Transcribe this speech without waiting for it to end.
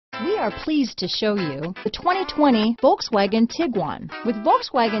We are pleased to show you the 2020 Volkswagen Tiguan. With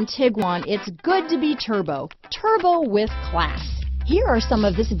Volkswagen Tiguan, it's good to be turbo. Turbo with class. Here are some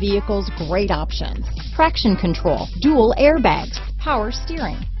of this vehicle's great options: traction control, dual airbags, power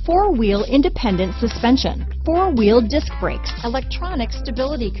steering, four-wheel independent suspension, four-wheel disc brakes, electronic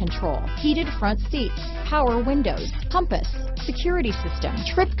stability control, heated front seats, power windows, compass, security system,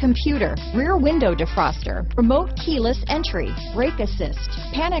 trip computer, rear window defroster, remote keyless entry, brake assist,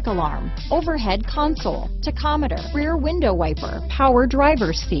 panic alarm, overhead console, tachometer, rear window wiper, power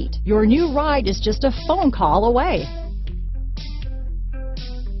driver's seat. Your new ride is just a phone call away.